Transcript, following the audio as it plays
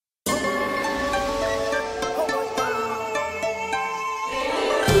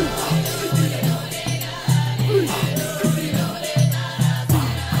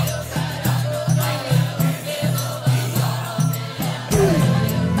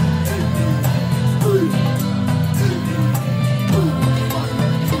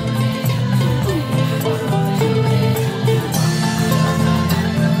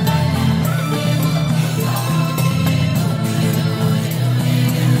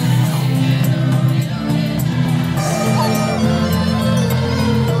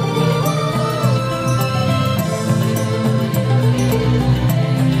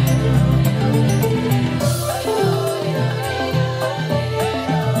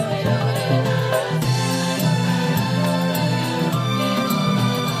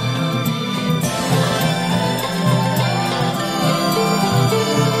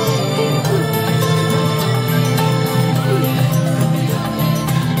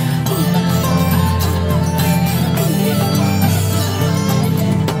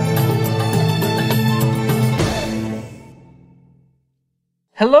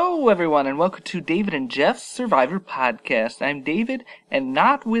Hello, everyone, and welcome to David and Jeff's Survivor Podcast. I'm David, and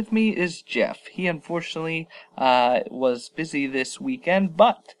not with me is Jeff. He unfortunately was busy this weekend,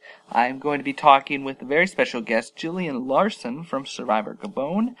 but I'm going to be talking with a very special guest, Jillian Larson from Survivor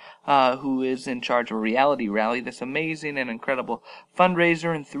Gabon, who is in charge of Reality Rally, this amazing and incredible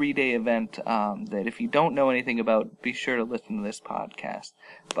fundraiser and 3-day event that if you don't know anything about, be sure to listen to this podcast.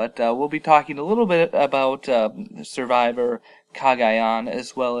 But we'll be talking a little bit about Survivor Cagayan,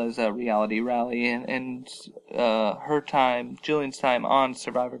 as well as Reality Rally and her time, Jillian's time on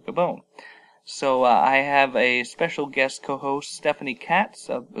Survivor Gabon. So I have a special guest co-host, Stephanie Katz,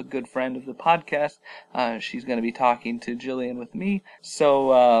 a good friend of the podcast. She's going to be talking to Jillian with me.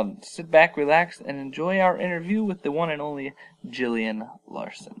 So sit back, relax, and enjoy our interview with the one and only Jillian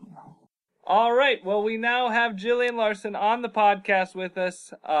Larson. All right, well, we now have Jillian Larson on the podcast with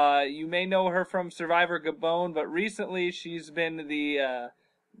us. You may know her from Survivor Gabon, but recently she's been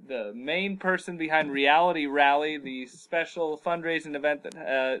the main person behind Reality Rally, the special fundraising event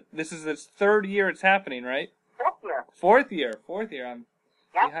that this is its third year it's happening, right? Fourth year. I'm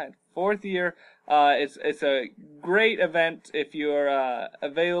behind. Fourth year. It's a great event. If you're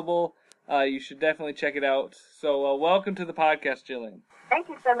available, you should definitely check it out. So welcome to the podcast, Jillian. Thank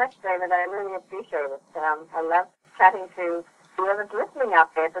you so much, David. I really appreciate it. I love chatting to whoever's listening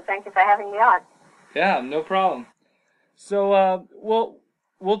out there, so thank you for having me on. Yeah, no problem. So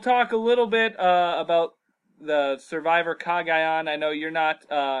we'll talk a little bit about the Survivor Cagayan. I know you're not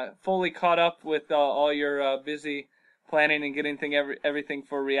fully caught up with all your busy planning and getting everything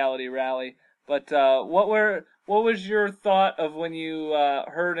for Reality Rally, but what was your thought of when you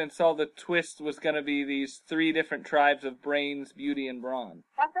heard and saw the twist was going to be these 3 different tribes of Brains, Beauty, and Brawn?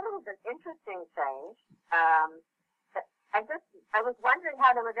 I thought it was an interesting change. I was wondering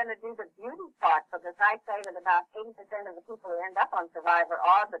how they were going to do the beauty part, because I say that about 80% of the people who end up on Survivor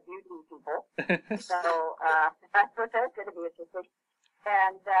are the beauty people. So I thought that was going to be interesting.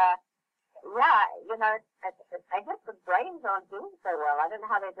 And I guess the Brains aren't doing so well. I don't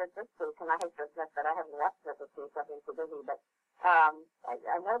know how they did this week, and I hate to admit that I haven't watched this week. I've been too busy, but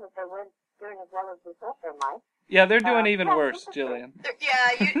I know that they weren't doing as well as we thought they might. Yeah, they're doing even worse, Jillian.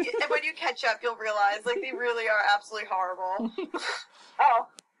 Yeah, when you catch up, you'll realize, like, they really are absolutely horrible. Oh.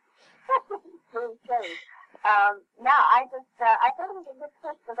 Okay. No, I thought it was a good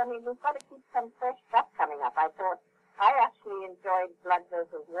twist, because, I mean, we've got to keep some fresh stuff coming up. I actually enjoyed Blood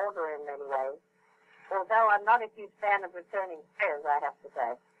versus Water in many ways, although I'm not a huge fan of returning players, I have to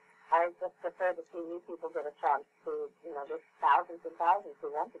say. I just prefer to see new people get a chance to, there's thousands and thousands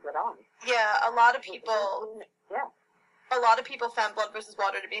who want to get on. Yeah, a lot of people found Blood versus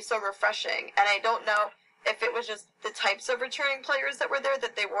Water to be so refreshing, and I don't know if it was just the types of returning players that were there,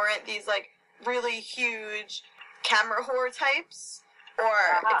 that they weren't these, like, really huge camera whore types, or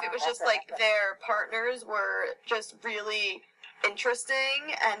if it was just, like, their partners were just really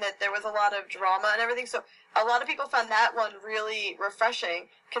interesting, and that there was a lot of drama and everything. So a lot of people found that one really refreshing,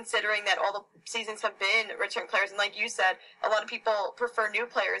 considering that all the seasons have been return players. And like you said, a lot of people prefer new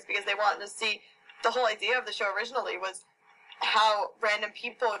players because they want to see. The whole idea of the show originally was how random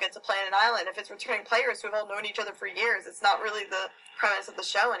people get to play on an island. If it's returning players who have all known each other for years, it's not really the premise of the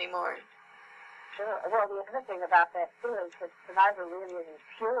show anymore. Sure. Well, the other thing about that, too, is that Survivor really isn't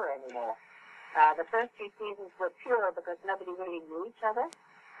pure anymore. The first 2 seasons were pure because nobody really knew each other.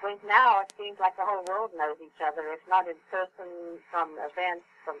 Whereas now it seems like the whole world knows each other, if not in person, from events,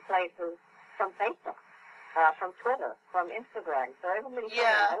 from places, from Facebook, from Twitter, from Instagram. So everybody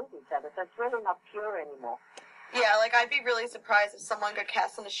knows each other. So it's really not pure anymore. Yeah, like, I'd be really surprised if someone got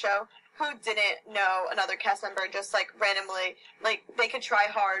cast on the show who didn't know another cast member, just, like, randomly. Like, they could try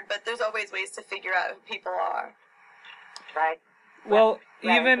hard, but there's always ways to figure out who people are. Right. Well,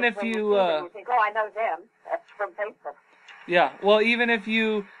 even if you think, oh, I know them. That's from Facebook. Yeah, well, even if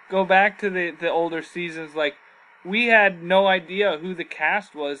you go back to the older seasons, like, we had no idea who the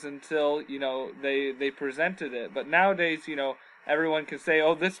cast was until, they presented it. But nowadays, everyone can say,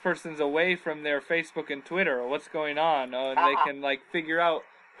 oh, this person's away from their Facebook and Twitter, or what's going on, and they can, like, figure out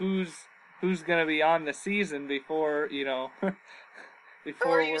who's going to be on the season before,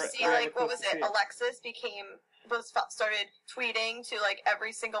 before or you see, like, what was it, Alexis started tweeting to, like,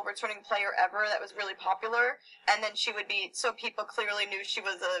 every single returning player ever that was really popular, and then she would be, so people clearly knew she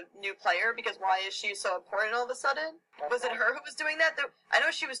was a new player, because why is she so important all of a sudden? Was it her who was doing that? I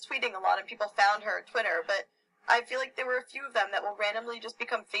know she was tweeting a lot, and people found her on Twitter, but I feel like there were a few of them that will randomly just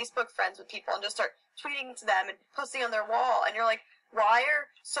become Facebook friends with people and just start tweeting to them and posting on their wall, and you're like, why are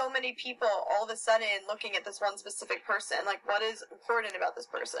so many people all of a sudden looking at this one specific person? Like, what is important about this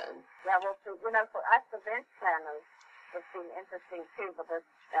person? Yeah, well, for us event planners, it's been interesting too because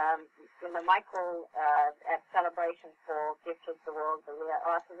Michael at Celebration for Gifted the World, the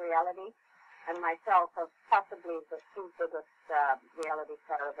Art of Reality, and myself are possibly the two biggest reality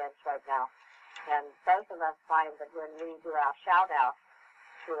star events right now. And both of us find that when we do our shout-out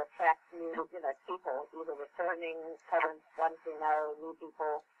to attract new, people, either returning, current, ones we know, new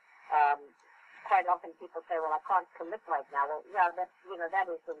people, quite often people say, well, I can't commit right now. Well, yeah, that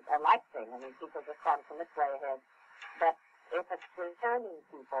is a life thing. I mean, people just can't commit way ahead. But if it's returning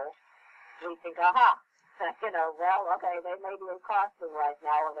people, we think, aha, well, okay, they may be in casting right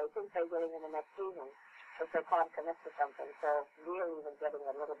now, or they think they're getting in the next season, but they can't commit to something. So we're even getting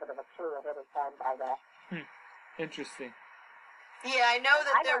a little bit of a clue ahead of time by that. Interesting. Yeah, I know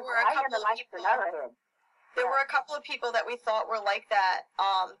that there were a couple of people. There were a couple of people that we thought were like that.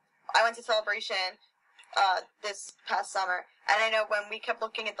 I went to Celebration this past summer, and I know when we kept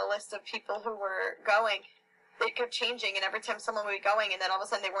looking at the list of people who were going, it kept changing, and every time someone would be going, and then all of a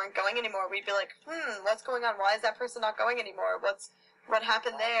sudden they weren't going anymore, we'd be like, what's going on? Why is that person not going anymore? What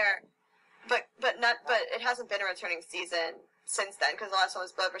happened there? But it hasn't been a returning season since then, because the last one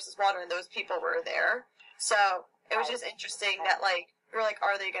was Blood versus Water, and those people were there. So it was just interesting that, like, we were like,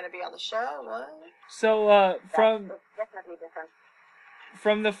 are they going to be on the show? What? So, Definitely different.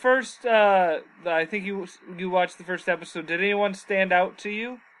 From the first, I think you watched the first episode, did anyone stand out to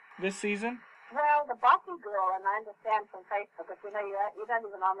you this season? Well, the bossy girl, and I understand from Facebook, but you don't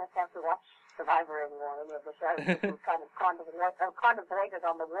even almost have to watch Survivor anymore, any of the shows. You kind of contemplated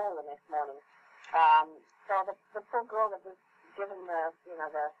on the wall the next morning. So the poor girl that was given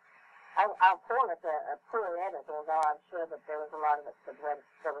I'll call it a poor edit, although I'm sure that there was a lot of it that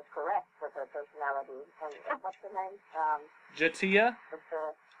was correct with her personality. And what's her name? Jatia?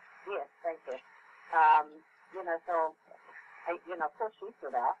 Yes, thank you. Of course she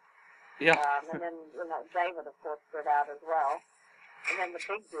stood out. Yeah. And then, David, of course, stood out as well. And then the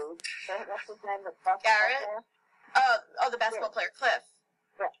big dude, what's his name? Garrett? Oh, the basketball player, Cliff.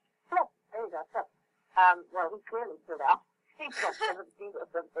 Yeah. Cliff, there you go, Cliff. Well, he clearly stood out. He's got 17 or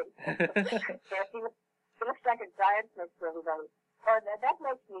something. Yeah, he looks like a giant next to everybody. Oh, that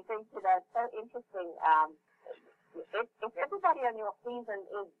makes me think, it's so interesting. If everybody on your season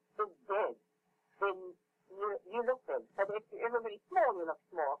is big, then you look big. But if everybody's small, you look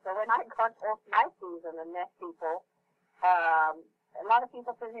small. So when I got off my season and met people, a lot of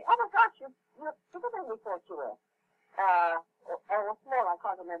people said, oh my gosh, you're bigger than we thought you were. Or small, I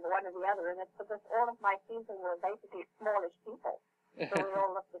can't remember, one or the other. And it's because all of my season were basically smallish people. So we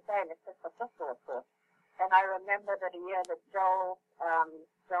all look the same, except for sister, of course. And I remember that a year that Joel and,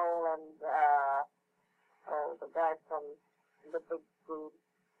 the guy from the big dude,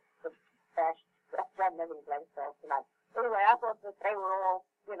 the Bash, I'm having blank cells tonight. Anyway, I thought that they were all,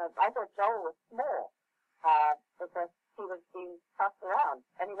 I thought Joel was small, because he was being tossed around.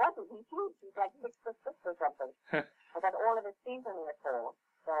 And he wasn't, he's huge, he's like 6'6" or something. But all of his season was tall.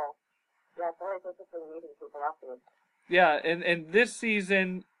 So, yeah, it's always interesting meeting people afterwards. Yeah, and this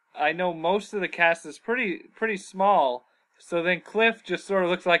season, I know most of the cast is pretty small. So then Cliff just sort of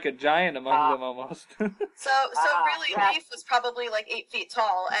looks like a giant among them almost. So really, yeah. Leaf was probably like 8 feet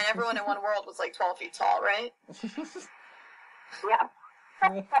tall, and everyone in One World was like 12 feet tall, right? Yeah.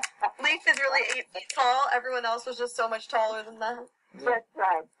 Leaf is really 8 feet tall. Everyone else was just so much taller than that. Yeah.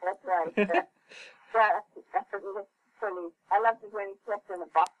 That's right. That's funny. I loved it when he slept in a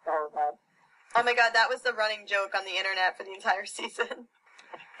box all the time. Oh my god, that was the running joke on the internet for the entire season.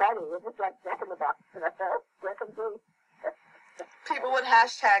 Funny, it was like Jack in the Box. People would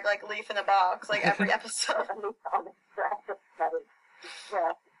hashtag like Leaf in a Box, like every episode.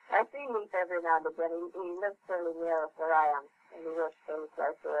 Yeah, I see Leaf every now and again. He lives fairly near where I am, and he works fairly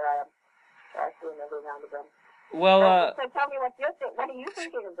close to where I am. So I see him every now and again. Well, so tell me what are you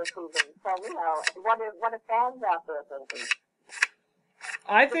thinking of this season? Tell me what are fans out there thinking?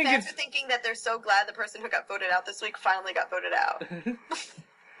 I think fans are thinking that they're so glad the person who got voted out this week finally got voted out.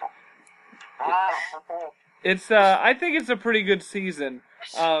 Okay. It's I think it's a pretty good season.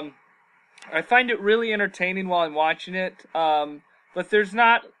 I find it really entertaining while I'm watching it. But there's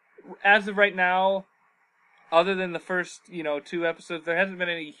not, as of right now, other than the first 2 episodes, there hasn't been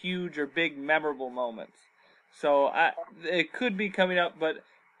any huge or big memorable moments. So it could be coming up, but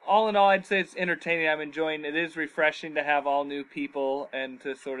all in all, I'd say it's entertaining. I'm enjoying it. It is refreshing to have all new people and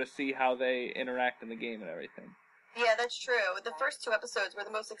to sort of see how they interact in the game and everything. Yeah, that's true. The first 2 episodes were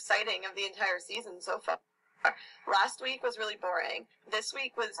the most exciting of the entire season so far. Last week was really boring. This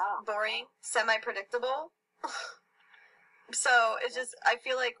week was boring, semi-predictable. So it's just, I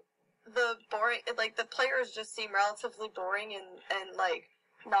feel like the players just seem relatively boring and like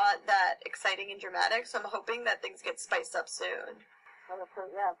not that exciting and dramatic, so I'm hoping that things get spiced up soon. Well, of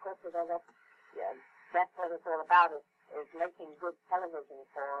course, that's what it's all about, is making good television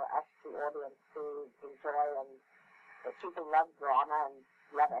for us, the audience, to enjoy, and people love drama and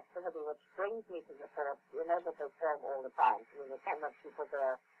love activity, which brings me to the thought, that they film all the time. I mean, the camera people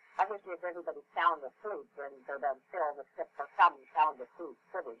there, obviously if everybody's sound asleep, then they don't film except for some sound asleep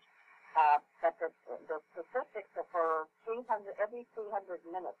footage. But the statistics are for every 300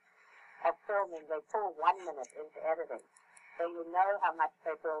 minutes of filming, they pull 1 minute into editing. So you know how much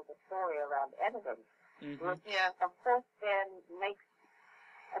they build the story around editing. Mm-hmm. Which, of course, then they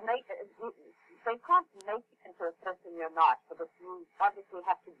can't make you into a person you're not, because you obviously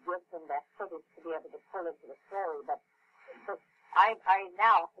have to give them that footage to be able to pull into the story. But I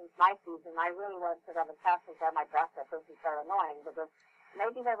now, since my season, I really won't sit on the couch and say, my gosh, that person's so annoying, because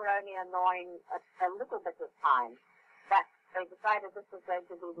maybe they were only annoying a little bit of time, but they decided this was going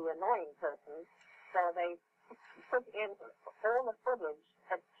to be the annoying person, so they put in all the footage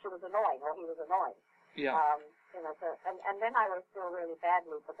that she was annoying, or he was annoying. Yeah. And then I always feel really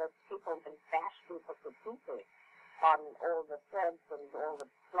badly because people can bash people to pieces on all the threads and all the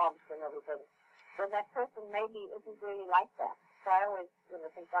slobs and everything, when that person maybe isn't really like that. So I always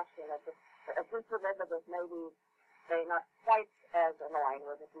think, gosh, just remember that maybe they're not quite as annoying,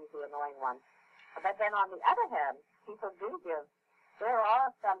 or just the annoying one. But then on the other hand, there are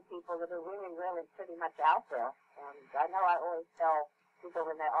some people that are really, really pretty much out there. And I know I always tell people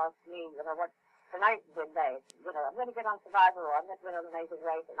when they ask me, what tonight did they, I'm going to get on Survivor, or I'm going to get on Amazing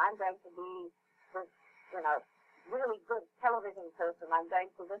Race, and I'm going to be this, really good television person. I'm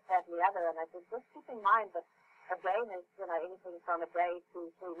going to this, that, and the other. And I said, just keep in mind that a game is, anything from a day to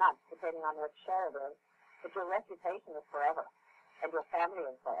 3 months, depending on which show it is. But your reputation is forever, and your family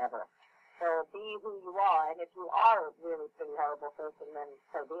is forever. So be who you are, and if you are a really pretty horrible person, then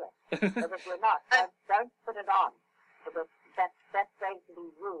so be it. But if you're not, don't put it on, because that's going to be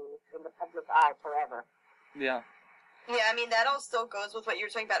you in the public eye forever. Yeah. Yeah, I mean, that all still goes with what you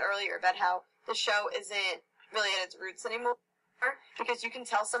were talking about earlier, about how the show isn't really at its roots anymore, because you can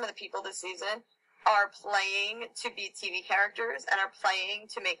tell some of the people this season are playing to be TV characters and are playing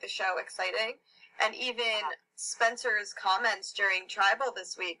to make the show exciting. And even Spencer's comments during Tribal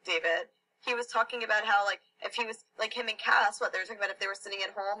this week, David, he was talking about how, if he was, him and Cass, what they were talking about, if they were sitting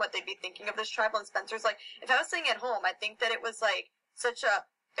at home, what they'd be thinking of this Tribal. And Spencer's like, if I was sitting at home, I think that it was,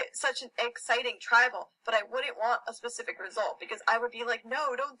 such an exciting Tribal, but I wouldn't want a specific result, because I would be like,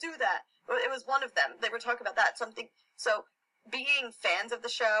 no, don't do that. It was one of them. They were talking about that. So being fans of the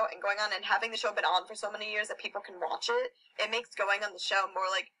show and going on and having the show been on for so many years that people can watch it, it makes going on the show more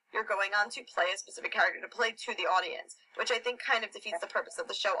like you're going on to play a specific character, to play to the audience, which I think kind of defeats the purpose of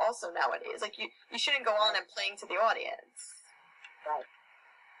the show also nowadays. You shouldn't go on and playing to the audience.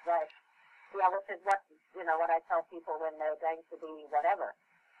 Right. Yeah, which is what I tell people when they're going to be whatever.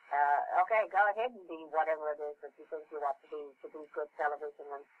 Okay, go ahead and be whatever it is that you think you want to be good television,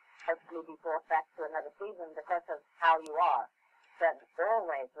 and hopefully be brought back to another season because of how you are. But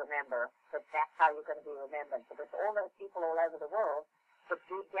always remember that that's how you're going to be remembered, because all those people all over the world that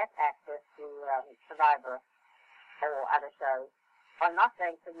do get access to Survivor or other shows are not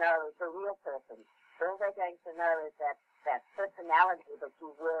going to know the real person. All they're going to know is that personality that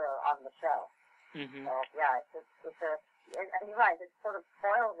you were on the show. Mm-hmm. So, yeah, and you're right, it sort of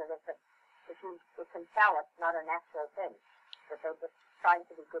spoils it if you can tell it's not a natural thing, that they're just trying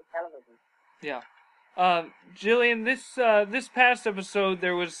to be good television. Yeah. Jillian, this past episode,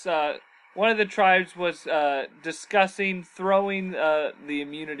 there was, one of the tribes was, discussing throwing, the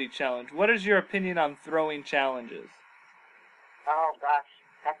immunity challenge. What is your opinion on throwing challenges? Oh, gosh,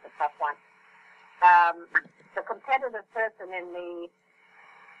 that's a tough one. The competitive person in me,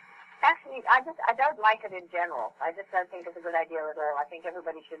 actually, I don't like it in general. I just don't think it's a good idea at all. I think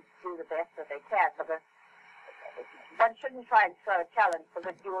everybody should do the best that they can, because one shouldn't try and throw a challenge,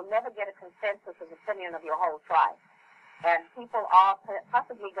 because you will never get a consensus of opinion of your whole tribe. And people are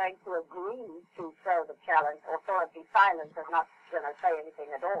possibly going to agree to throw the challenge, or throw it, be silent and not, say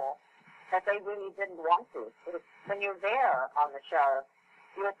anything at all, that they really didn't want to. When you're there on the show,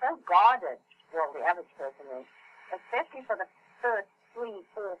 you're so guarded, well, the average person is, especially for the first 3,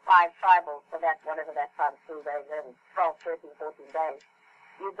 4, 5 tribals for that, whatever that times 2 days in, 12, 13, 14 days.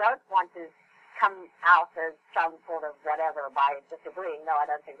 You don't want to come out as some sort of whatever by disagreeing. No, I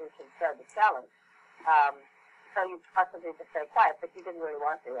don't think we should throw the challenge. So you possibly just stay quiet, but you didn't really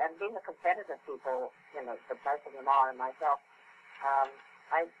want to. And being the competitive people, that most of them are, and myself,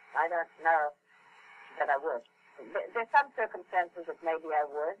 I don't know that I would. There's some circumstances that maybe I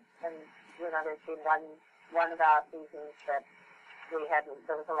would, and there's been one of our seasons that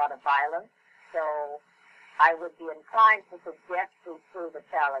there was a lot of violence. So I would be inclined to suggest we through the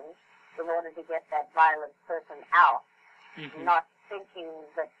challenge in order to get that violent person out, not thinking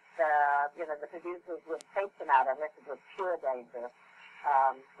that the producers would take them out unless it was pure danger,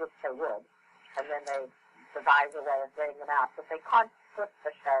 which they would, and then they devise a way of getting them out. But they can't script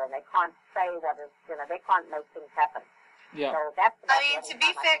the show, and they can't say what is, they can't make things happen. Yeah. So that's to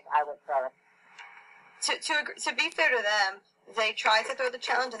be fair, I would throw it. To be fair to them, they tried to throw the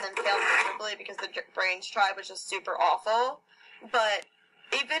challenge and then failed miserably because the brains try was just super awful. But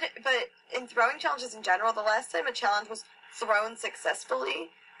in throwing challenges in general, the last time a challenge was thrown successfully,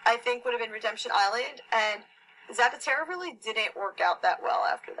 I think would have been Redemption Island, and Zapatero really didn't work out that well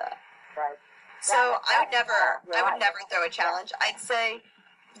after that. Right. So I would never throw a challenge. I'd say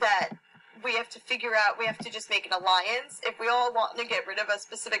that we have to just make an alliance. If we all want to get rid of a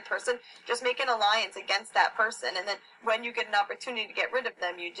specific person, just make an alliance against that person, and then when you get an opportunity to get rid of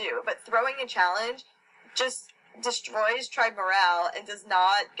them, you do. But throwing a challenge just destroys tribe morale and does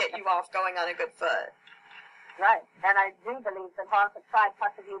not get you off going on a good foot. Right, and I do believe that half the tribe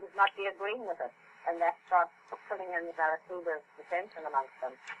possibly would not be agreeing with it, and that starts putting in severe dissension amongst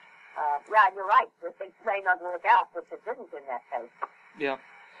them. You're right. Things may not work out, which it didn't in that case. Yeah.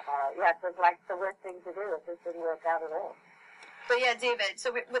 It was like the worst thing to do. It just didn't work out at all. But yeah, David,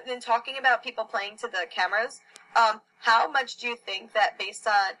 so in talking about people playing to the cameras, how much do you think that based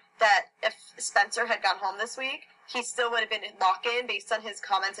on that if Spencer had gone home this week, he still would have been lock-in based on his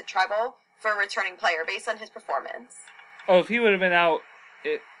comments at Tribal for a returning player, based on his performance? Oh, if he would have been out,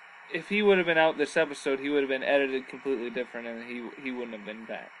 if he would have been out this episode, he would have been edited completely different, and he wouldn't have been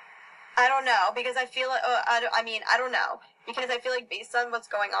back. I don't know, because I feel like, I don't know, because I feel like based on what's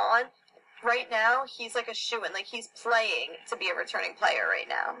going on, right now, he's like a shoo-in, like he's playing to be a returning player right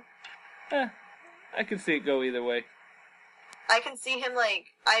now. I can see it go either way. I can see him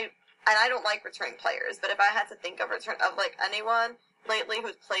I don't like returning players, but if I had to think of anyone lately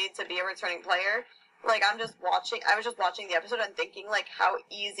who's played to be a returning player, I was just watching the episode and thinking how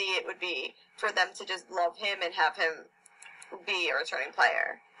easy it would be for them to just love him and have him be a returning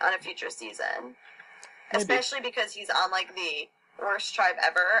player on a future season. Maybe. Especially because he's on the worst tribe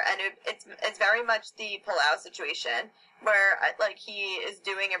ever, and it's very much the pull-out situation where he is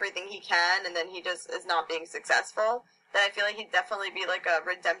doing everything he can and then he just is not being successful. Then I feel like he'd definitely be a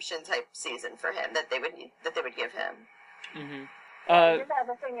redemption type season for him that they would give him. Mm-hmm.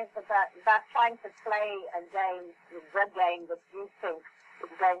 The thing is about trying to play a game, the game that you think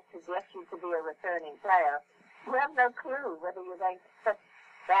is going to get you to be a returning player. You have no clue whether you're going to fit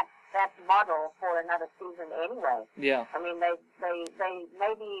that model for another season anyway. Yeah. I mean, they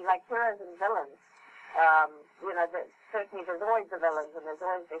may be like heroes and villains. Certainly there's always the villains and there's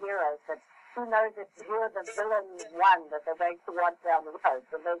always the heroes, but who knows if you're the villain one that they're going to want down the road.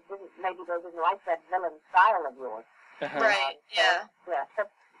 So maybe they didn't like that villain style of yours. Uh-huh. Right, yeah. So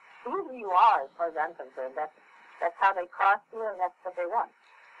who you are, as far as I'm concerned. That's how they cast you, and that's what they want.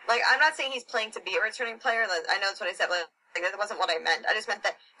 I'm not saying he's playing to be a returning player. I know that's what I said, but that wasn't what I meant. I just meant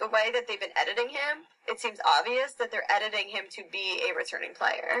that the way that they've been editing him, it seems obvious that they're editing him to be a returning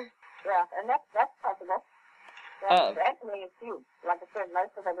player. Yeah, and that's possible. Actually, it's huge. Like I said,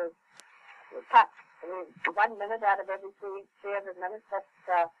 most of it is cut. I mean, 1 minute out of every 300 minutes,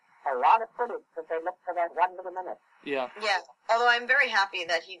 that's a lot of footage that they look for that 1 little minute. Yeah. Yeah. Although I'm very happy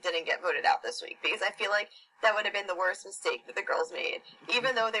that he didn't get voted out this week, because I feel like that would have been the worst mistake that the girls made,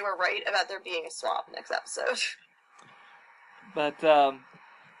 even though they were right about there being a swap next episode. But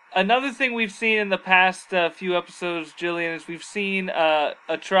another thing we've seen in the past few episodes, Jillian, is we've seen a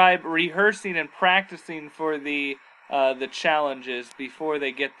tribe rehearsing and practicing for the challenges before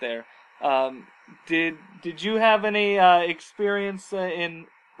they get there. Did you have any experience in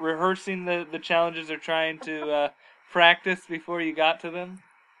rehearsing the challenges or trying to practice before you got to them?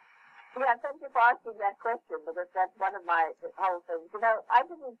 Yeah, thank you for asking that question, because that's one of my whole things.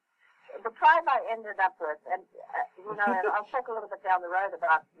 The tribe I ended up with, and and I'll talk a little bit down the road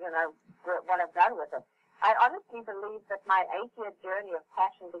about, what I've done with it. I honestly believe that my 8-year journey of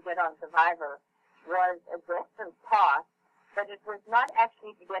passion to get on Survivor was a destined path, but it was not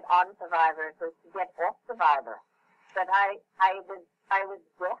actually to get on Survivor, it was to get off Survivor. But I was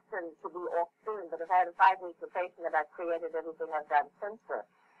destined to be off soon, because I had a 5-week vacation that I've created everything I've done since then.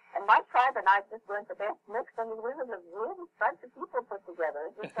 And my tribe and I just weren't the best mix. I mean, we were a really bunch of people put together.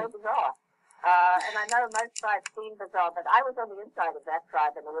 It was so bizarre. And I know most tribes seem bizarre, but I was on the inside of that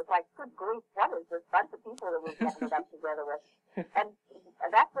tribe, and it was like, good grief, what is this bunch of people that we've gathered up together with? And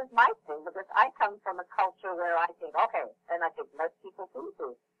that was my thing, because I come from a culture where I think, okay, and I think most people do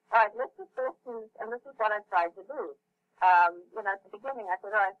too. All right, let's just and this is what I tried to do. At the beginning, I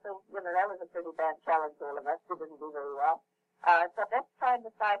said, all right, so, that was a pretty bad challenge to all of us. We didn't do very well. So let's try and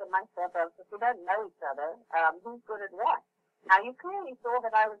decide amongst ourselves, if we don't know each other, who's good at what. Now, you clearly saw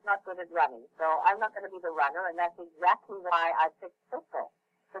that I was not good at running, so I'm not going to be the runner, and that's exactly why I picked Crystal.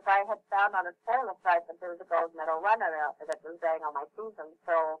 Because I had found on a spoiler site that there was a gold medal runner that was going on my season,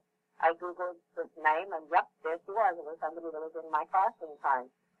 so I Googled his name, and yep, there she was. It was somebody that was in my casting time.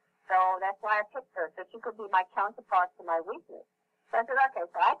 So that's why I picked her, so she could be my counterpart to my weakness. So I said, okay,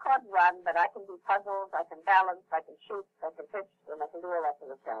 so I can't run, but I can do puzzles, I can balance, I can shoot, I can pitch, and I can do all that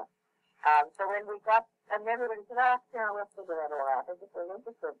sort of stuff. So when we got, and everybody said, we'll figure that all out. I just was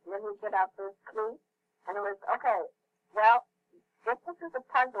interested. And then we get our first clue, and it was, okay, well, if this is a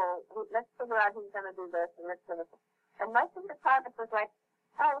puzzle, let's figure out who's going to do this, and most of the time it was like,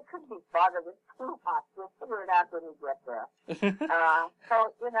 oh, it couldn't be bothered with clue pots. We'll figure it out when we get there.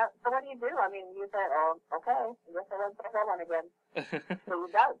 So what do you do? I mean, you say, oh, okay, I guess I won't play that one again. So you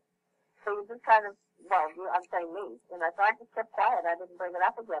don't. So you just kind of, I'm saying me, so I just kept quiet. I didn't bring it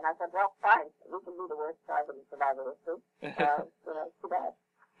up again. I said, well, fine, we can be the worst tribe in survival history. Too bad.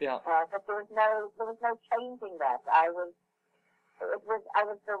 Yeah. But there was no changing that. I was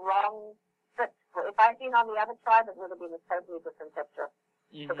the wrong fit. If I'd been on the other tribe, it would have been a totally different picture.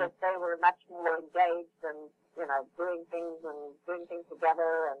 Mm-hmm. Because they were much more engaged and, doing things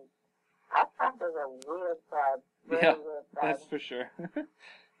together. And our tribe was a weird tribe. Really weird tribe. That's for sure.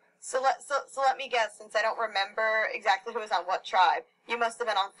 So let me guess, since I don't remember exactly who was on what tribe, you must have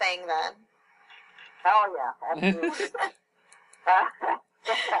been on Fang then. Oh yeah, absolutely.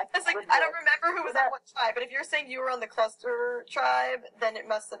 It's like, I don't remember who was on what tribe, but if you're saying you were on the Cluster tribe, then it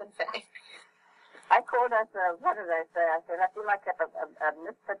must have been Fang. I called us, what did I say? I said, I feel like a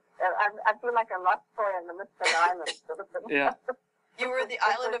misfit, I feel like a lost boy on the Misfit Island. Sort of thing. Yeah. You were the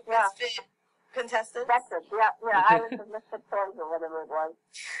island of misfit contestants? That's it, yeah, Island of Misfit Toys or whatever it was.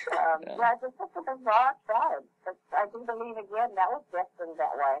 Yeah, it was just a bizarre tribe. But I do believe, again, that was destined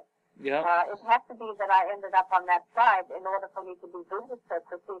that way. Yeah. It had to be that I ended up on that tribe in order for me to be booted so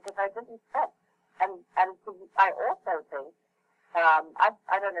quickly because I didn't fit. And I also think,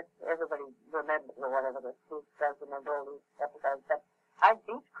 I don't know if everybody remembers or whatever this does remember all these episodes, but I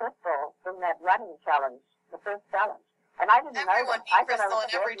beat Crystal in that running challenge, the first challenge. And I didn't know that. I thought I was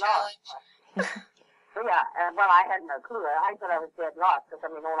dead lost. Yeah, well, I had no clue. I thought I was dead lost because,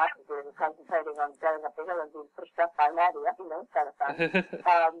 all I could do was concentrating on going up the hill and being pushed up by Maddie. Kind of fun.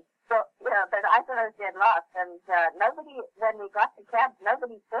 But I thought I was dead lost. And nobody, when we got to camp,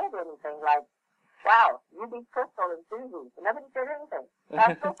 nobody said anything like, wow, you beat Crystal and Susie. Nobody said anything.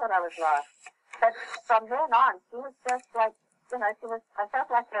 I still thought I was lost. But from then on, she was just like, I felt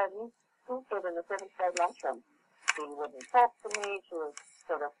like a new school kid in the 7th grade lunchroom. She wouldn't talk to me. She was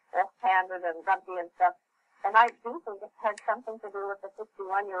sort of off-handed and grumpy and stuff. And I do think it had something to do with a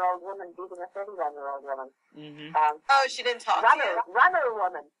 61-year-old woman beating a 31-year-old woman. Mm-hmm. She didn't talk to you? Runner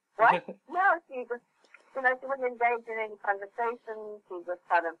woman. What? No, she just, she wouldn't engage in any conversation. She just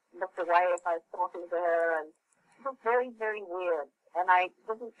kind of looked away if I was talking to her. And it was very, very weird. And I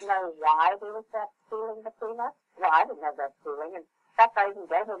didn't know why there was that feeling between us. Well, I didn't have that feeling. In fact, I even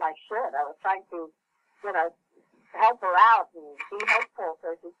gave her my shirt. I was trying to, help her out and be helpful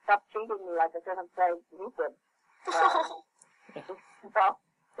so she stopped treating me like a 7th grade kid. I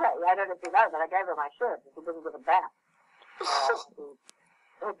don't know if you know, but I gave her my shirt and she didn't give it back.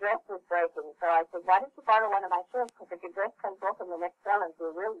 Her dress was breaking, so I said, why didn't you borrow one of my shirts? Because if your dress comes off in the next challenge,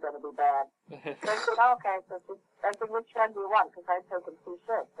 we're really going to be bad. So I said, okay. So I said, which one do you want? Because I'd taken 2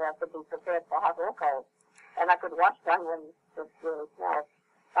 shirts, so I could be prepared for hot or cold. And I could wash one when it really smelled.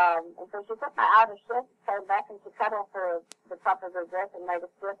 And so she took my outer shirt, came back, and she cut off the top of her dress and made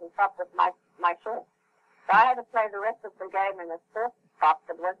a skirt and top with my shirt. So I had to play the rest of the game in a skirt top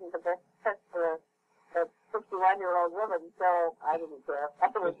that wasn't the best fit for a 61-year-old woman, so I didn't care.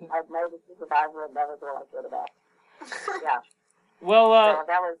 I'd made it to Survivor, and that was all I cared about. Yeah. Well, so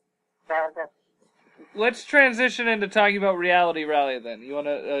that was it. Let's transition into talking about Reality Rally then. You want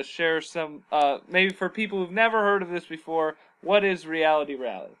to share some, maybe for people who've never heard of this before, what is Reality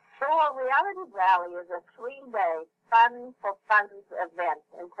Rally? Well, Reality Rally is a 3-day Fun for Funds event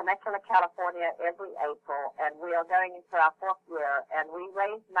in Temecula, California every April, and we are going into our 4th year, and we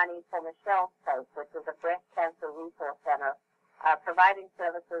raise money for Michelle's Place, which is a breast cancer resource center, providing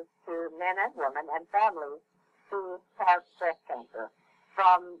services to men and women and families who have breast cancer.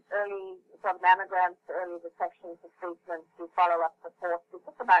 From mammograms to early detection to treatment to follow-up support to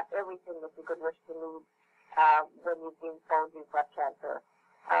just about everything that you could wish to need when you've been told you've got cancer.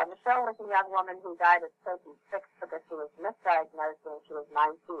 Michelle was a young woman who died at 36 because she was misdiagnosed when she was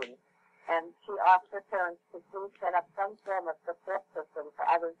 19. And she asked her parents to please set up some form of support system for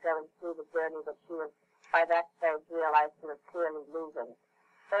others going through the journey that she was, by that stage, realized she was clearly losing.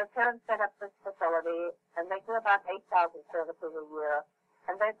 So her parents set up this facility, and they do about 8,000 services a year.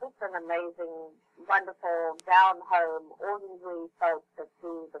 And they're just an amazing, wonderful, down-home, ordinary folks that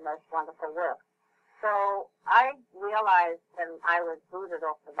do the most wonderful work. So I realized when I was booted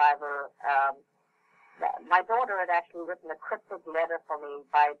off Survivor, my daughter had actually written a cryptic letter for me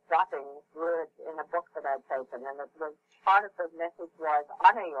by jotting words in a book that I'd taken. And it was, part of the message was,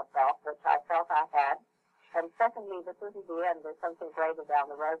 honor yourself, which I felt I had. And secondly, this isn't the end. There's something greater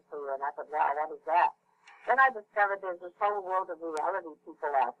down the road for you. And I thought, wow, what is that? Then I discovered there's this whole world of reality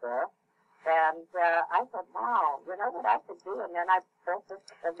people out there. And I thought, wow, you know what I could do? And then I built this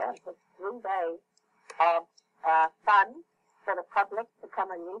event, this 3 days of fun for the public to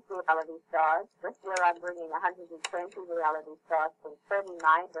come and meet reality stars. This year I'm bringing 120 reality stars from 39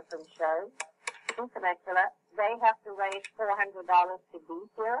 different shows to Temecula. They have to raise $400 to be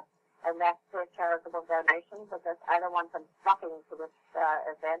here. And that's their charitable donation, because I don't want them flocking to this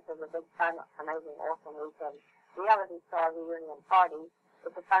event. It's a big, fun, amazing, awesome weekend. Reality Star Reunion Party.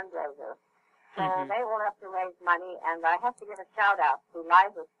 It's a fundraiser. So they all have to raise money, and I have to give a shout-out to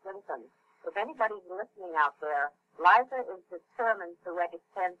Liza Swinton. If anybody's listening out there, Liza is determined to raise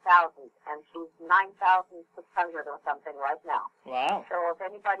 $10,000, and she's 9,600 or something right now. Wow. So if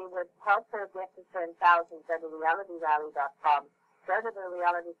anybody would help her get to 10,000, go to realityrally.com. Go to the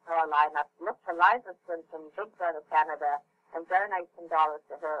Reality Star lineup, look for Liza Swinton, Big Brother Canada, and donate some dollars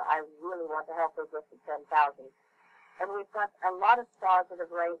to her. I really want to help her get to 10,000. And we've got a lot of stars that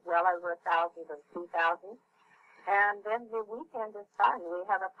have raised well over 1,000 and 2,000. And then the weekend is fun. We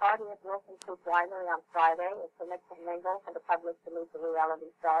have a party at Wilson Creek Winery on Friday. It's a mix and mingle for the public to meet the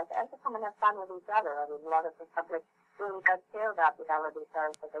reality stars and to come and have fun with each other. I mean, a lot of the public really don't care about reality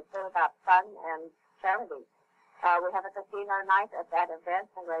stars, but they care about fun and charity. We have a casino night at that event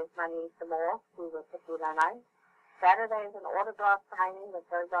and raise money some more to the casino night. Saturday is an autograph signing that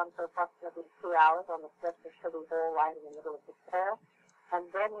goes on for approximately 2 hours on the steps of City Hall right in the middle of the square. And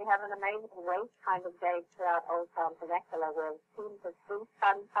then we have an amazing race kind of day throughout Old Town Temecula where teams of 3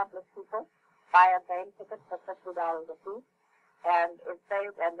 fun public people buy a game ticket for $50 a piece. And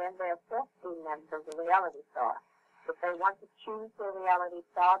then there are 14 members of Reality Star. If they want to choose their reality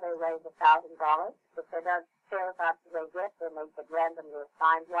star, they raise $1,000. If they don't care about who they get, then they get randomly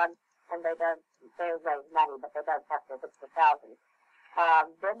assigned one, and they raise money, but they don't have to hit the 1,000.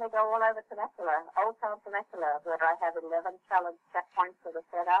 Then they go all over Temecula, Old Town Temecula, where I have 11 challenge checkpoints that are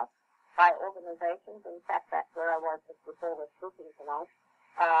set out by organizations. In fact, that's where I was just before we're speaking tonight.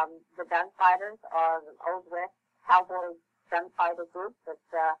 The gunfighters are an Old West cowboy gunfighter group that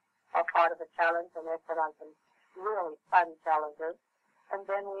are part of a challenge, and they're put on some really fun challenges. And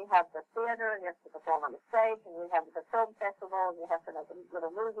then we have the theater, and you have to perform on the stage, and we have the film festival, and you have to make a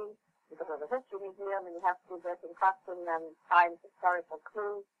little movie, you go to the history museum, and you have to dress in costume and find historical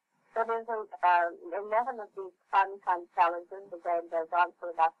clues. So there's 11 of these fun challenges. The game goes on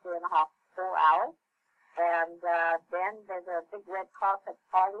for about 3.5, 4 hours. And then there's a big red carpet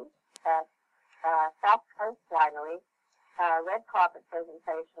party at South Coast Winery. Red carpet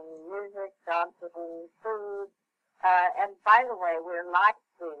presentation, music, dancing, food. And by the way, we're live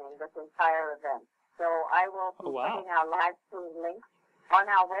streaming this entire event. So I will be putting our live stream link on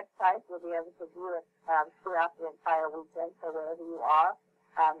our website. You'll be able to view it throughout the entire weekend. So wherever you are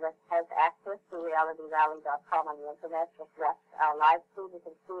that has access to realityrally.com on the internet, just watch our live stream. You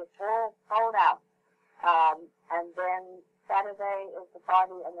can see it all sold out. And then Saturday is the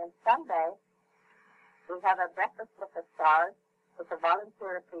party, and then Sunday we have a breakfast with the stars. It's a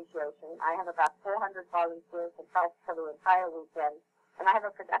volunteer appreciation. I have about 400 volunteers that help for the entire weekend. And I have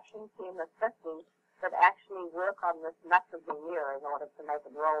a production team of 50 that actually work on this much of the year in order to make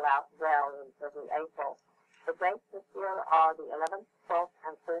it roll out well in every April. The dates this year are the 11th, 12th,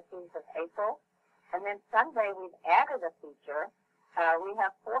 and 13th of April. And then Sunday we've added a feature. We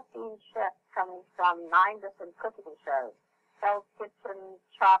have 14 chefs coming from 9 different cooking shows. Hell's Kitchen,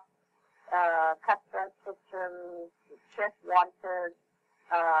 Chop, Cutthroat Kitchen, Chef Wanted,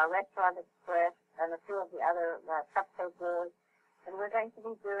 Restaurant Express, and a few of the other cupcake wars. And we're going to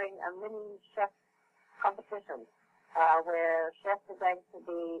be doing a mini chef competition where chefs are going to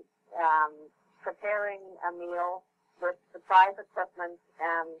be preparing a meal with surprise equipment,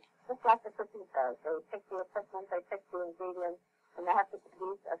 and just like the cooking shows. They pick the equipment, they pick the ingredients, and they have to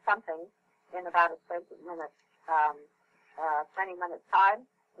produce something in about a 20-minute time.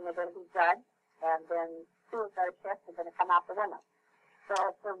 And they're going to be judged, and then 2 of those chefs are going to come out the winner. So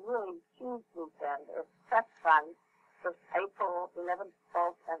it's a really huge weekend. It's such fun. It's April 11th,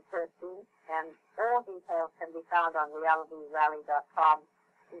 12th, and 13th. found on realityrally.com,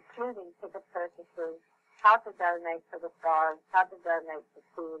 including ticket purchases, how to donate to the stars, how to donate to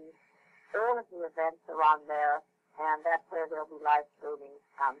teams. All of the events are on there, and that's where there'll be live streaming,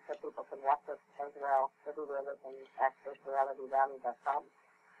 so people can watch it as well. Everywhere they can access realityrally.com.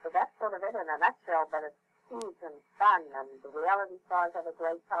 So that's sort of it in a nutshell, but it's huge and fun, and the reality stars have a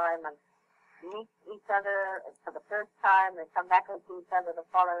great time and meet each other for the first time. They come back and see each other the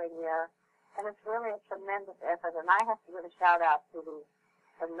following year, and it's really a tremendous effort. And I have to give a shout out to the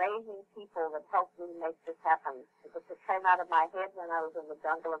amazing people that helped me make this happen, because it came out of my head when I was in the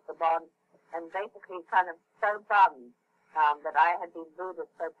jungle of Gabon, and basically kind of so bummed that I had been booted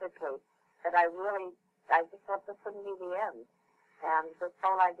so quickly that I just thought this couldn't be the end. And this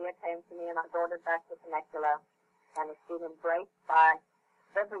whole idea came to me, and I brought it back to Temecula, and it's been embraced by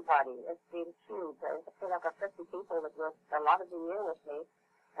everybody. It's been huge. I feel like I've got 50 people that worked a lot of the year with me,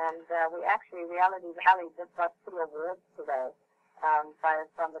 and we actually, Reality Rally just got 2 awards today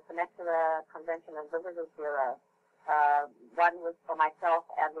from the Temecula Convention and Visitors Bureau. One was for myself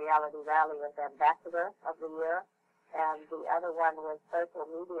and Reality Rally as Ambassador of the Year, and the other one was social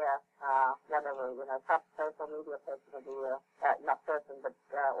media, top social media person of the year. Not person, but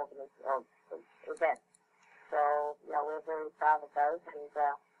event. So, we're very proud of those, and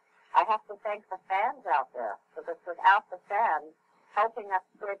I have to thank the fans out there, because without the fans helping us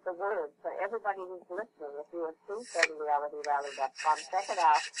spread the word, so everybody who's listening, if you would please go to realityrally.com, check it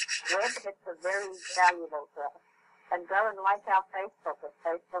out. Web hits are very valuable to us. And go and like our Facebook at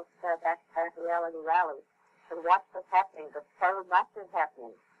Facebook.com/Reality Rally, and watch what's happening, because so much is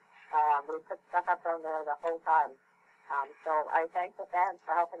happening. We put stuff up on there the whole time. So I thank the fans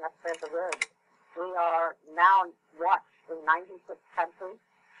for helping us spread the word. We are now watched in 96 countries,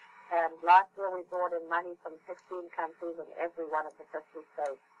 and last year we brought in money from 16 countries in every one of the 50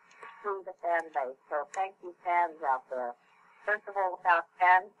 states through the fan base. So thank you, fans out there. First of all, without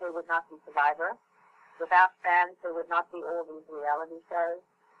fans, there would not be Survivor. Without fans, there would not be all these reality shows.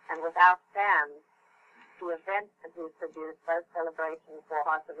 And without fans, the events that we produce, both celebrations for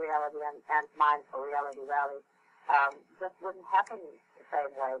Hearts of Reality and mine for Reality Rally, just wouldn't happen the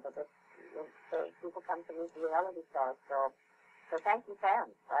same way. But people come to meet the reality stars. So thank you,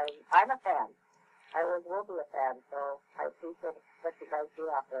 fans. I'm a fan. I always will be a fan. So I appreciate what you guys do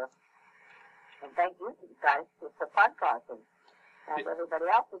out there. And thank you guys for podcasting. And everybody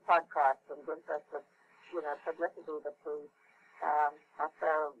else who podcasts and gives us the publicity that we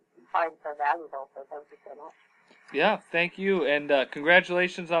also find so valuable. So thank you so much. Yeah, thank you, and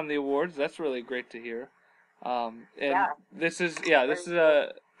congratulations on the awards. That's really great to hear. This is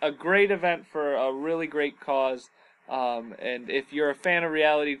a great event for a really great cause. And if you're a fan of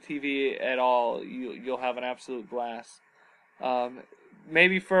reality TV at all, you'll have an absolute blast.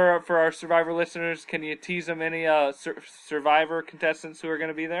 Maybe for our Survivor listeners, can you tease them any Survivor contestants who are going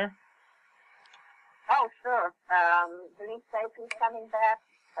to be there? Oh, sure. Denise Staples coming back.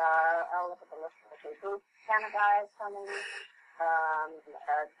 I'll look at the list. Okay, Bruce Canada is coming.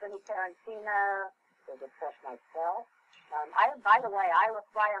 Cindy Tarantino. There's of course myself. By the way, I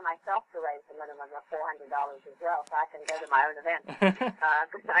require myself to raise the minimum of $400 as well, so I can go to my own event.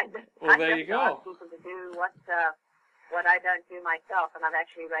 There you go. Ask people to do what I don't do myself, and I've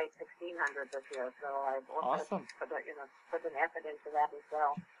actually raised $1,600 this year, so I've also put an effort into that as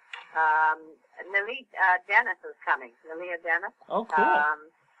well. Nalia Dennis is coming. Nalia Dennis. Oh, cool.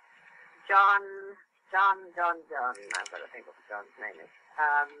 John. I've got to think what John's name is.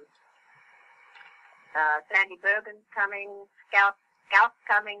 Sandy Bergen's coming. Scout's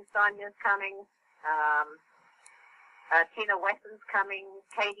coming. Sonia's coming. Tina Wesson's coming.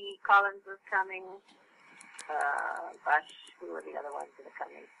 Katie Collins is coming. Who are the other ones that are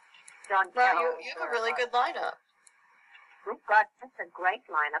coming? John Carroll. You have a really good lineup. We've got just a great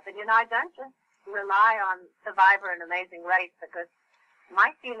lineup. And, I don't just rely on Survivor and Amazing Race, because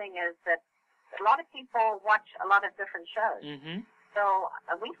my feeling is that a lot of people watch a lot of different shows. Mm-hmm. So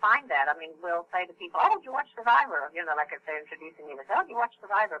we find that. I mean, we'll say to people, oh, did you watch Survivor? Like if they're introducing me, they say, oh, did you watch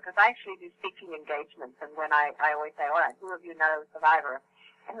Survivor? Because I actually do speaking engagements. And when I always say, all right, who of you know Survivor?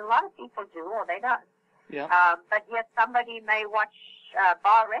 And a lot of people do, or they don't. Yeah. But yet somebody may watch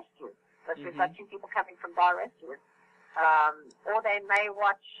Bar Rescue, because we've got 2 people coming from Bar Rescue. Or they may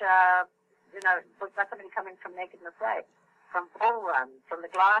watch, we've got somebody coming from Naked and Afraid, from Bull Run, from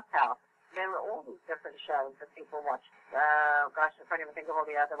The Glass House. There are all these different shows that people watch. I can't even think of all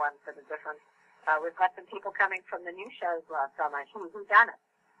the other ones that are different. We've got some people coming from the new shows last summer. Who done it?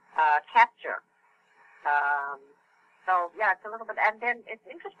 Capture. So, yeah, it's a little bit, and then it's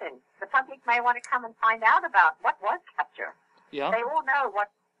interesting. The public may want to come and find out about what was Capture. Yeah. They all know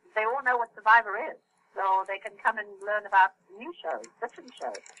what Survivor is. so they can come and learn about new shows, different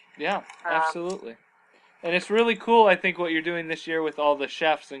shows. Yeah, absolutely. And it's really cool, I think, what you're doing this year with all the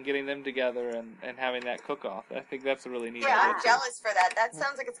chefs and getting them together and having that cook-off. I think that's a really neat idea. Yeah, I'm jealous for that. That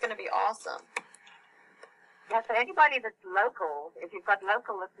sounds like it's going to be awesome. Yeah, so anybody that's local, if you've got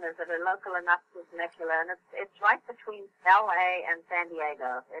local listeners that are local enough to Temecula, and it's right between LA and San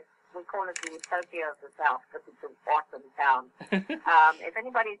Diego. We call it the Utopia of the South because it's an awesome town. If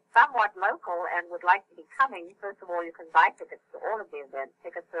anybody's somewhat local and would like to be coming, first of all, you can buy tickets to all of the events.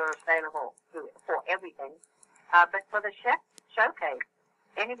 Tickets are available for everything. But for the chef showcase,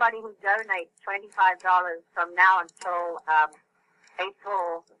 anybody who donates $25 from now until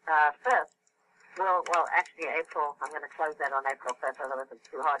April 1st, actually April, I'm going to close that on April 1st, otherwise it's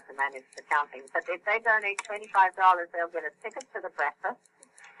too hard to manage the counting. But if they donate $25, they'll get a ticket to the breakfast,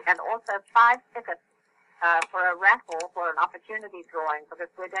 and also 5 tickets for a raffle for an opportunity drawing,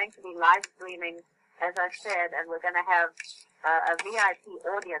 because we're going to be live streaming, as I said, and we're going to have a VIP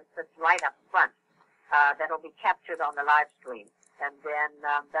audience that's right up front that'll be captured on the live stream. And then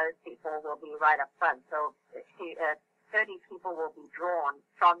those people will be right up front. So 30 people will be drawn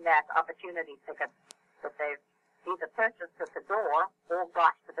from that opportunity ticket that they've either purchased at the door or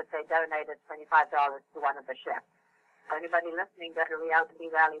got because they donated $25 to one of the chefs. So anybody listening, go to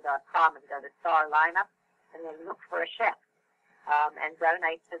realityvalley.com and go to Star Lineup and then look for a chef and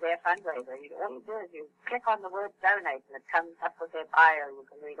donate to their fundraiser. All you do is you click on the word donate and it comes up with their bio. You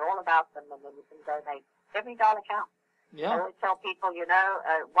can read all about them and then you can donate. Every dollar counts. Yeah. I always tell people, $1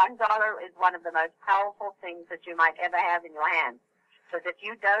 is one of the most powerful things that you might ever have in your hand. Because if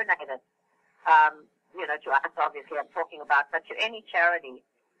you donate it, to us, obviously, I'm talking about, but to any charity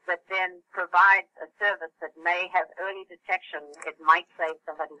that then provides a service that may have early detection, it might save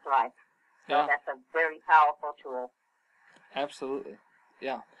somebody's life. So that's a very powerful tool. Absolutely.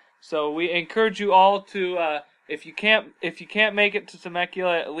 Yeah. So we encourage you all to, if you can't make it to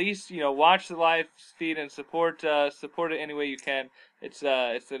Temecula, at least watch the live feed and support it any way you can. It's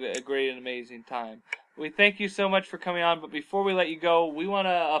a great and amazing time. We thank you so much for coming on. But before we let you go, we want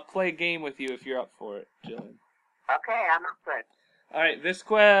to play a game with you if you're up for it, Jillian. Okay, I'm up for it. All right.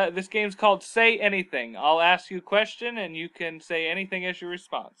 This game's called Say Anything. I'll ask you a question and you can say anything as your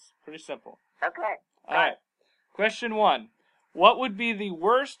response. Pretty simple. Okay. All right. Question 1. What would be the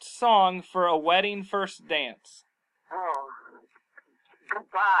worst song for a wedding first dance? Oh,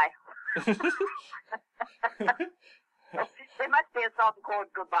 Goodbye. There must be a song called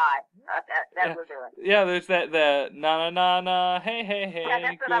Goodbye. That will do it. Yeah, there's the na na na na, hey hey hey. Yeah,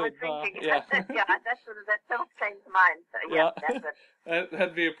 that's what I was thinking. Yeah, that song came to mind. So, yeah, that's it.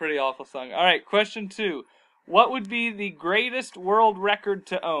 That'd be a pretty awful song. All right, question 2. What would be the greatest world record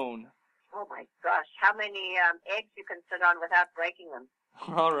to own? Oh my gosh, how many eggs you can sit on without breaking them?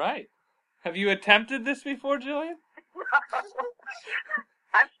 All right. Have you attempted this before, Jillian?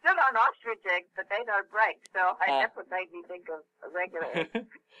 I've stood on ostrich eggs, but they don't break, so that's what made me think of a regular egg.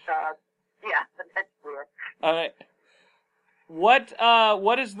 Yeah, but that's weird. All right.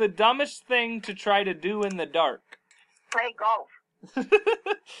 What is the dumbest thing to try to do in the dark? Play golf.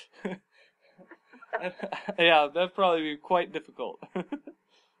 Yeah, that'd probably be quite difficult.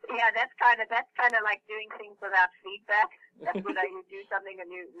 Yeah, that's kind of like doing things without feedback. That's you do something and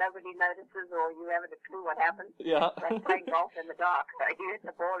nobody notices, or you haven't a clue what happens. Yeah. Like playing golf in the dark. You hit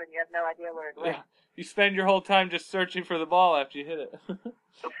the ball and you have no idea where it went. Yeah. You spend your whole time just searching for the ball after you hit it.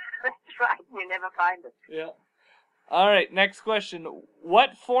 That's right. You never find it. Yeah. All right. Next question.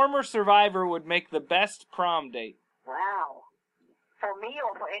 What former survivor would make the best prom date? Wow. For me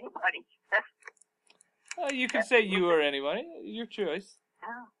or for anybody? You can say you or anybody. Your choice.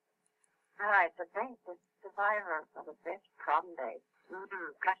 Oh. All right, the survivor of the best prom date.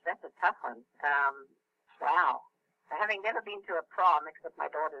 Gosh, that's a tough one. Wow. Having never been to a prom, except my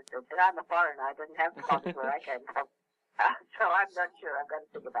daughters did, and I'm a foreigner, I didn't have proms where I came from. So I'm not sure. I'm going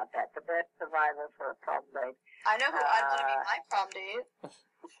to think about that. The best survivor for a prom date. I know who I'd want to be my prom date.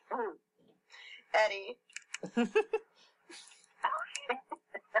 Eddie.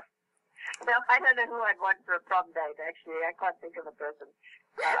 No, I don't know who I'd want for a prom date, actually. I can't think of a person.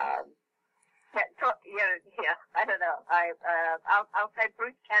 I don't know. I'll say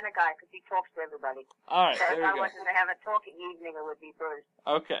Bruce Kanegai because he talks to everybody. All right, so there we if I go. wanted to have a talking evening, it would be Bruce.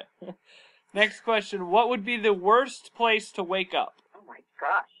 Okay. Next question. What would be the worst place to wake up? Oh my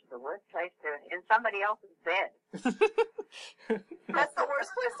gosh, the worst place in somebody else's bed. That's the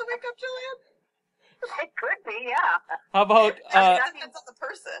worst place to wake up, Jillian? It could be, yeah. How about that depends on the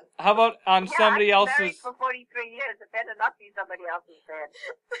person. How about on somebody I've been married else's? for 43 years. It better not be somebody else's bed.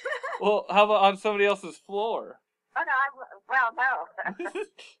 Well, how about on somebody else's floor? Oh no, no. I think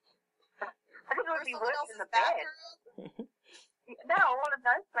it would be someone worse else's in the bed. bathroom. No, all of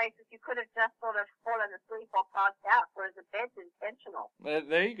those places you could have just sort of fallen asleep or passed out, whereas the bed's intentional.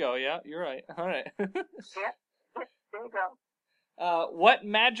 There you go. Yeah, you're right. All right. Yep. There you go. What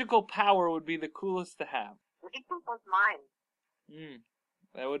magical power would be the coolest to have? Read people's minds.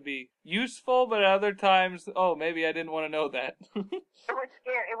 That would be useful, but at other times, maybe I didn't want to know that. It would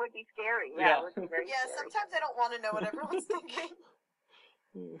scare. It would be scary. Yeah. It would be very Yeah, scary. sometimes I don't want to know what everyone's thinking.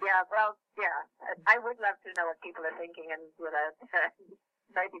 Yeah, well, yeah. I would love to know what people are thinking, and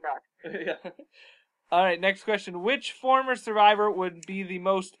maybe not. Yeah. All right, next question. Which former survivor would be the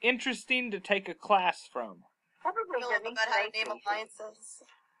most interesting to take a class from? Probably Philip Denise about how to name Stapley. appliances.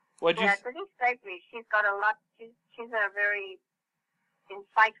 What'd you? Yeah, Denise Stapley. She's got a lot. She's a very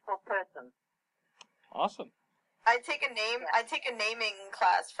insightful person. Awesome. I take a naming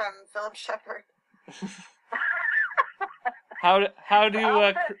class from Philip Shepard. How do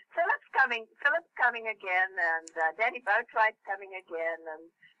Philip's coming again, and Danny Boatwright's coming again, and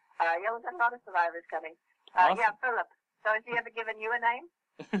there's a lot of survivors coming. Awesome. Yeah, Philip. So has he ever given you a name?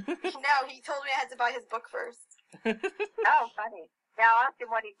 No, he told me I had to buy his book first. Oh, funny. Yeah, I asked him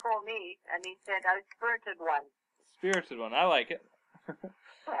what he'd call me, and he said, Spirited One. Spirited One. I like it.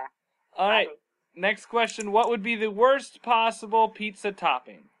 Yeah. All right. Funny. Next question. What would be the worst possible pizza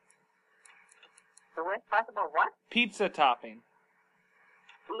topping? The worst possible what? Pizza topping.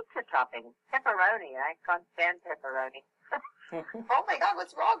 Pizza topping. Pepperoni. I can't stand pepperoni. Oh my God,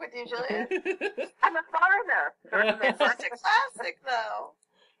 what's wrong with you, Jillian? I'm a foreigner. It's such a classic, though.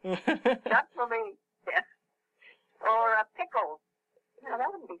 Not for me. Yeah. Or pickles. No, that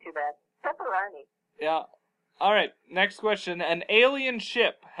wouldn't be too bad. Pepperoni. Yeah. All right. Next question. An alien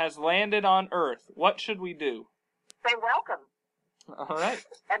ship has landed on Earth. What should we do? Say welcome. All right.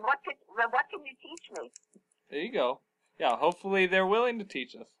 And what can you teach me? There you go. Yeah. Hopefully they're willing to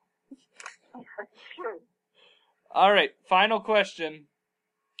teach us. Sure. All right. Final question.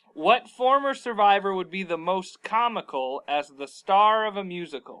 What former survivor would be the most comical as the star of a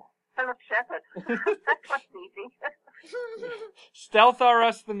musical? Philip Shepard. That was easy. Stealth R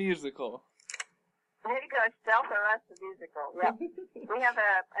Us the musical. There you go, Stealth or Us, the musical. Yeah. We have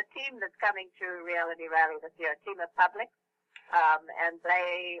a team that's coming to Reality Rally this year, a team of public, and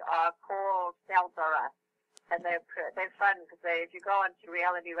they are called Stealth or Us. And they're fun because if you go onto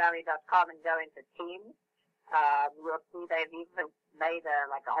realityrally.com and go into teams, you'll see they've even made a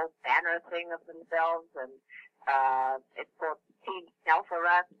whole banner thing of themselves, and it's called Team Stealth or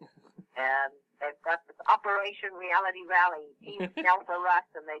Us. And they've got this Operation Reality Rally, Team Stealth or Us,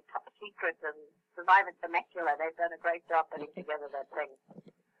 and they top secret and Survivor Temecula. They've done a great job putting together that thing.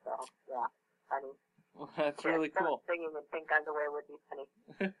 So, yeah, funny. Well, that's really cool. Singing in pink underwear would be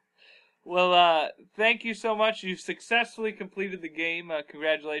funny. Well, thank you so much. You've successfully completed the game.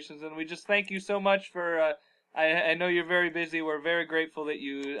 Congratulations. And we just thank you so much for, I know you're very busy. We're very grateful that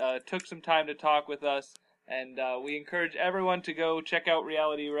you took some time to talk with us. And we encourage everyone to go check out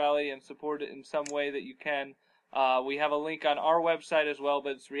Reality Rally and support it in some way that you can. We have a link on our website as well,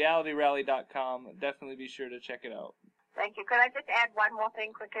 but it's realityrally.com. Definitely be sure to check it out. Thank you. Could I just add one more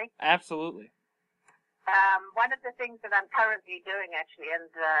thing quickly? Absolutely. One of the things that I'm currently doing, actually,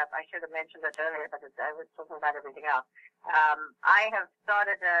 and I should have mentioned it earlier, but I was talking about everything else. I have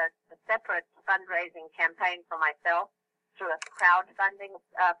started a separate fundraising campaign for myself through a crowdfunding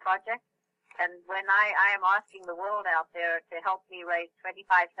project. And when I am asking the world out there to help me raise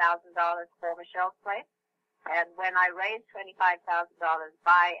 $25,000 for Michelle's Place. And when I raise $25,000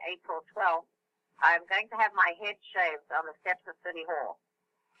 by April 12th, I'm going to have my head shaved on the steps of City Hall.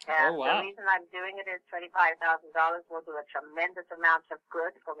 And Oh, wow. the reason I'm doing it is $25,000 will do a tremendous amount of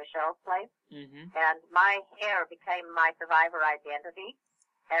good for Michelle's Place. Mm-hmm. And my hair became my survivor identity.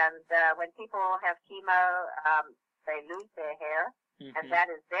 And when people have chemo, they lose their hair. Mm-hmm. And that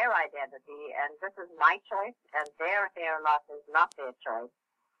is their identity, and this is my choice, and their hair loss is not their choice.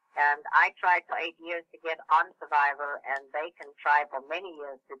 And I tried for 8 years to get on Survivor, and they can try for many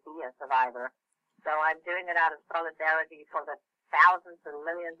years to be a survivor. So I'm doing it out of solidarity for the thousands and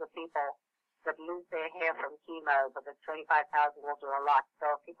millions of people that lose their hair from chemo, but the $25,000 will do a lot.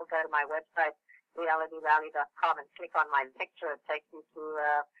 So if people go to my website, realityrally.com, and click on my picture, it takes you to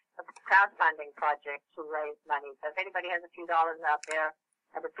a crowdfunding project to raise money. So if anybody has a few dollars out there,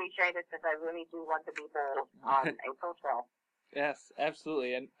 I'd appreciate it because I really do want to be bold on April 12th. Yes,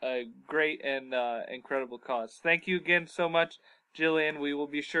 absolutely. And a great and incredible cause. Thank you again so much, Jillian. We will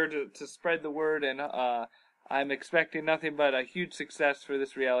be sure to spread the word, and I'm expecting nothing but a huge success for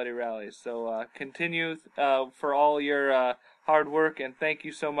this Reality Rally. So continue for all your hard work, and thank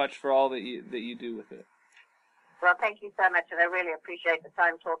you so much for all that you do with it. Well, thank you so much, and I really appreciate the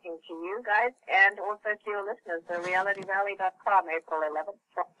time talking to you guys and also to your listeners. So realityrally.com, April 11th,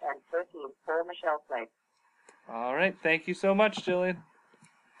 12th, and 13th for Michelle Slade. All right. Thank you so much, Jillian.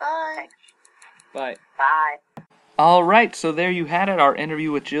 Bye. Bye. Bye. All right, so there you had it, our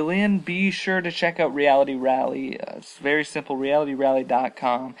interview with Jillian. Be sure to check out Reality Rally. It's very simple,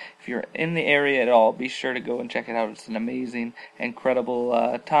 realityrally.com. If you're in the area at all, be sure to go and check it out. It's an amazing,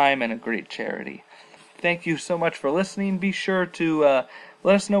 incredible time and a great charity. Thank you so much for listening. Be sure to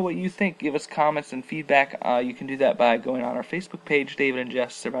let us know what you think. Give us comments and feedback. You can do that by going on our Facebook page, David and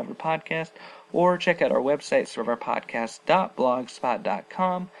Jeff's Survivor Podcast, or check out our website,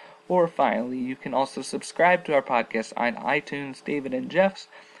 survivorpodcast.blogspot.com. Or finally, you can also subscribe to our podcast on iTunes, David and Jeff's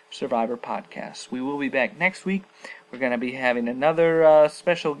Survivor Podcast. We will be back next week. We're going to be having another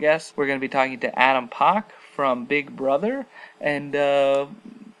special guest. We're going to be talking to Adam Pock from Big Brother, and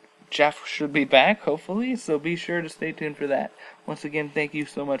Jeff should be back, hopefully, so be sure to stay tuned for that. Once again, thank you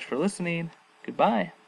so much for listening. Goodbye.